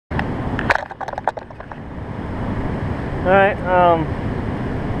Alright,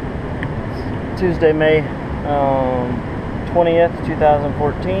 Tuesday, May 20th,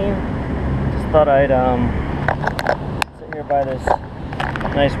 2014. Just thought I'd sit here by this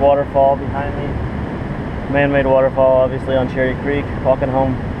nice waterfall behind me. Man-made waterfall, obviously, on Cherry Creek. Walking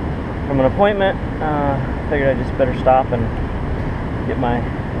home from an appointment. Figured I just better stop and get my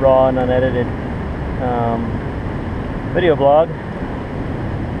raw and unedited video blog.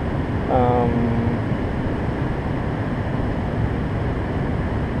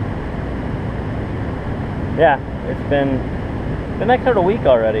 Yeah, it's been that kind of week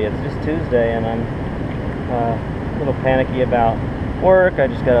already. It's just Tuesday, and I'm a little panicky about work. I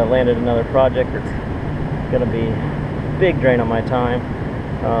just got landed another project that's gonna be a big drain on my time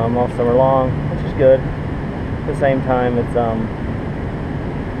all summer long, which is good. At the same time, it's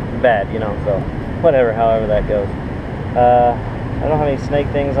bad, you know. So whatever, however that goes. I don't have any snake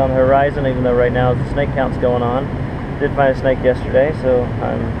things on the horizon, even though right now the snake count's going on. Did find a snake yesterday, so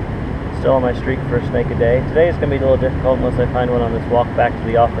I'm still on my streak for a snake a day. Today is going to be a little difficult unless I find one on this walk back to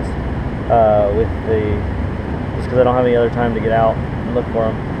the office just because I don't have any other time to get out and look for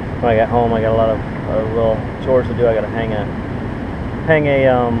them. When I get home, I got a lot of little chores to do. I got to hang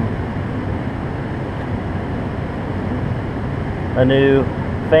a new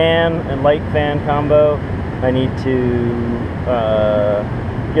fan and light fan combo. I need to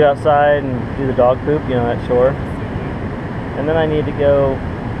get outside and do the dog poop, you know, that chore. And then I need to go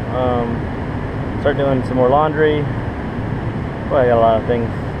start doing some more laundry. Well, I got a lot of things.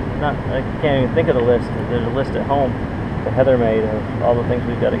 I can't even think of the list. There's a list at home that Heather made of all the things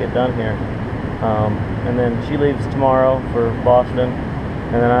we've got to get done here. And then she leaves tomorrow for Boston,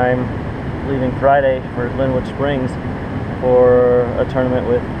 and then I'm leaving Friday for Linwood Springs for a tournament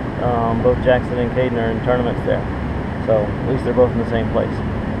with both Jackson and Caden are in tournaments there. So at least they're both in the same place.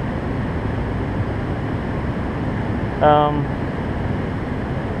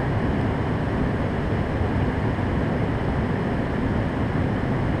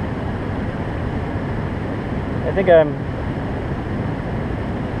 I think I'm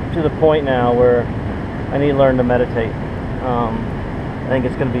to the point now where I need to learn to meditate. I think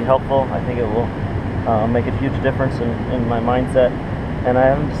it's going to be helpful. I think it will make a huge difference in my mindset. And I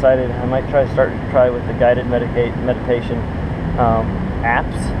haven't decided. I might try with the guided meditation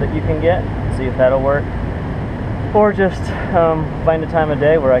apps that you can get. See if that'll work. Or just find a time of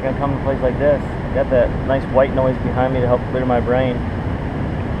day where I can come to a place like this. Got that nice white noise behind me to help clear my brain.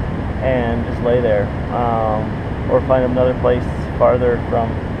 And just lay there. Or find another place farther from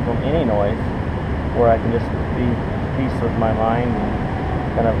any noise where I can just be at peace with my mind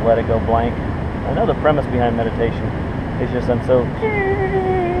and kind of let it go blank. I know the premise behind meditation is just I'm so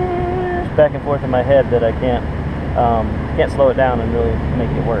back and forth in my head that I can't slow it down and really make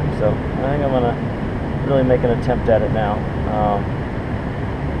it work. So I think I'm gonna really make an attempt at it now.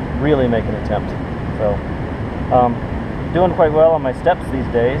 Really make an attempt. So doing quite well on my steps these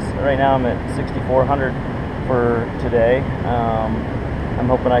days. Right now I'm at 6,400 for today. I'm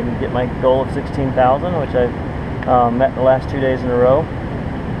hoping I can get my goal of 16,000, which I've met the last 2 days in a row.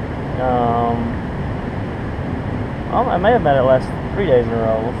 I may have met it last 3 days in a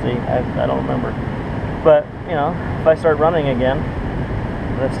row. We'll see. I don't remember. But you know, if I start running again,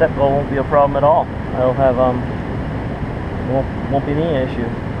 the step goal won't be a problem at all. I'll have won't be any issue.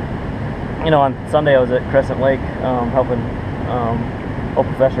 You know, on Sunday I was at Crescent Lake helping a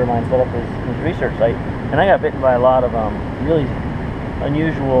professor of mine set up his research site, and I got bitten by a lot of really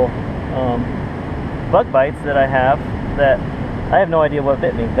unusual bug bites that I have that I have no idea what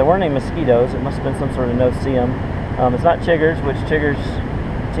bit me. There weren't any mosquitoes. It must have been some sort of no-see-um. It's not chiggers, which chiggers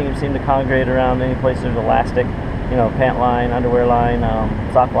seem to congregate around any place there's elastic, you know, pant line, underwear line,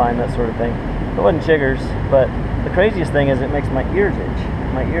 sock line, that sort of thing. It wasn't chiggers, but the craziest thing is it makes my ears itch.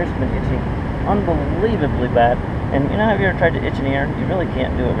 My ears have been itching unbelievably bad. And you know, have you ever tried to itch an ear? You really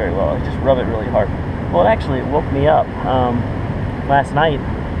can't do it very well. You just rub it really hard. Well, it woke me up last night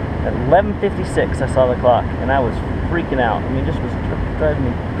at 11:56. I saw the clock, and I was freaking out. I mean, just was driving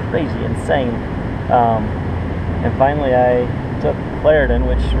me crazy, insane. And finally, I took Claritin,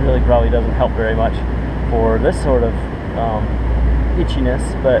 which really probably doesn't help very much for this sort of itchiness.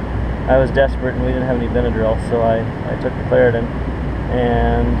 But I was desperate, and we didn't have any Benadryl, so I took the Claritin,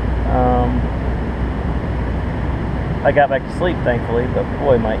 and I got back to sleep, thankfully, but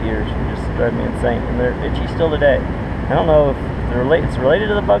boy, my ears were just driving me insane, and they're itchy still today. I don't know if it's related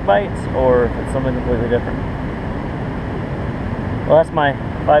to the bug bites or if it's something completely different. Well, that's my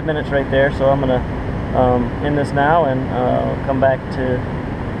 5 minutes right there, so I'm gonna end this now and come back to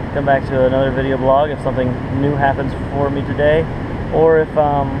another video blog if something new happens for me today, or if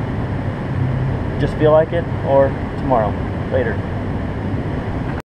just feel like it, or tomorrow. Later.